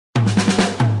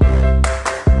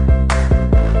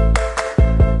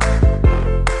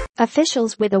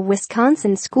Officials with a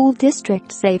Wisconsin school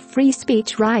district say free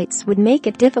speech rights would make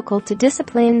it difficult to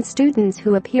discipline students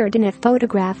who appeared in a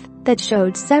photograph that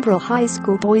showed several high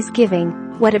school boys giving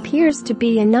what appears to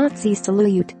be a Nazi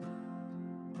salute.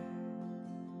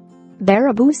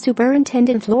 Baraboo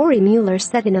Superintendent Lori Mueller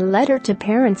said in a letter to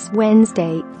parents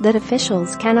Wednesday that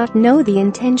officials cannot know the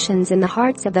intentions in the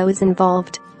hearts of those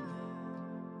involved.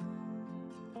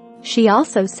 She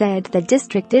also said the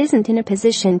district isn't in a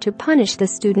position to punish the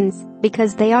students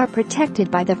because they are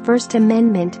protected by the First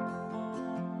Amendment.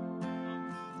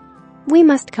 We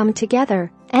must come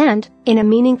together and, in a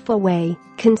meaningful way,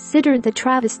 consider the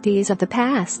travesties of the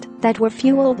past that were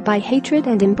fueled by hatred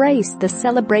and embrace the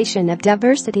celebration of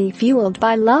diversity fueled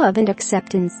by love and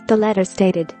acceptance, the letter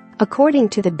stated, according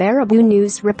to the Baraboo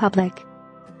News Republic.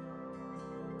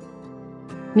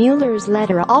 Mueller's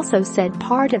letter also said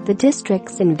part of the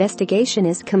district's investigation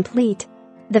is complete.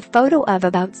 The photo of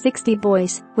about 60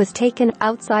 boys was taken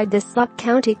outside the Sauk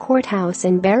County Courthouse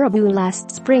in Baraboo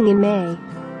last spring in May.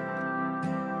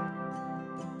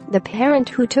 The parent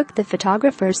who took the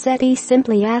photographer said he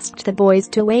simply asked the boys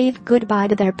to wave goodbye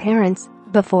to their parents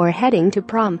before heading to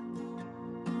prom.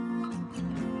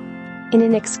 In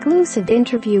an exclusive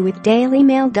interview with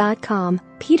DailyMail.com,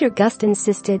 Peter Gust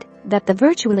insisted that the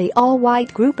virtually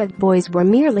all-white group of boys were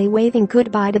merely waving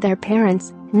goodbye to their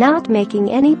parents, not making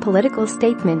any political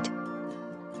statement.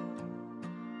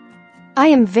 I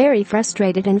am very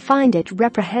frustrated and find it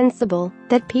reprehensible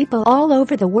that people all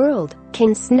over the world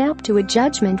can snap to a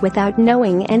judgment without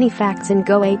knowing any facts and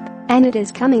go ape, and it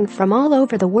is coming from all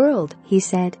over the world, he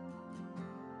said.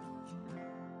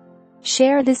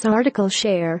 Share this article.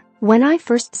 Share. When I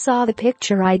first saw the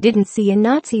picture I didn't see a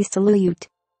Nazi salute.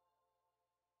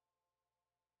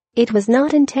 It was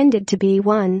not intended to be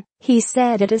one, he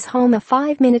said at his home a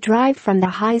 5-minute drive from the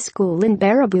high school in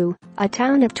Baraboo, a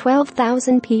town of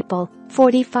 12,000 people,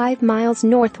 45 miles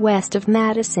northwest of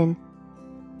Madison.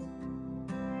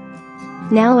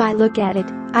 Now I look at it,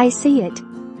 I see it.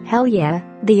 Hell yeah,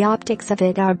 the optics of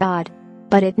it are bad.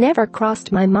 But it never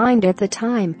crossed my mind at the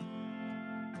time.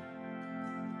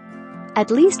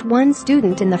 At least one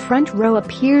student in the front row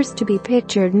appears to be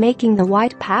pictured making the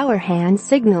white power hand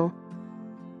signal.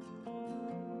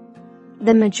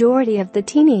 The majority of the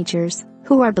teenagers,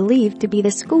 who are believed to be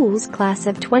the school's class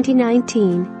of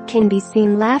 2019, can be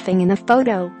seen laughing in the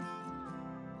photo.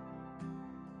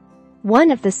 One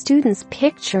of the students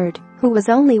pictured, who was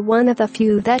only one of the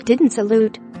few that didn't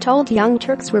salute, told Young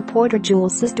Turks reporter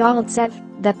Jules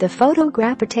Sdaltsev that the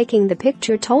photographer taking the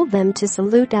picture told them to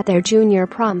salute at their junior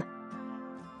prom.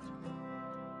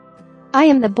 I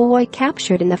am the boy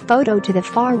captured in the photo to the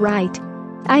far right.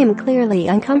 I am clearly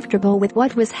uncomfortable with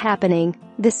what was happening,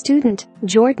 the student,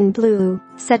 Jordan Blue,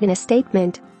 said in a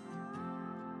statement.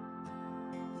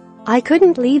 I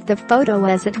couldn't leave the photo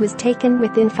as it was taken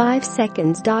within 5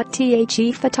 seconds.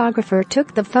 The photographer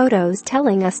took the photos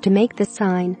telling us to make the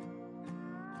sign.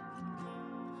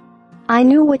 I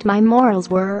knew what my morals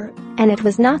were, and it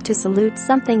was not to salute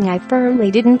something I firmly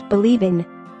didn't believe in.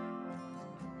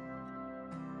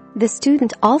 The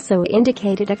student also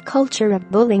indicated a culture of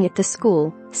bullying at the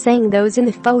school, saying those in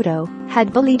the photo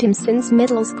had bullied him since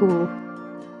middle school.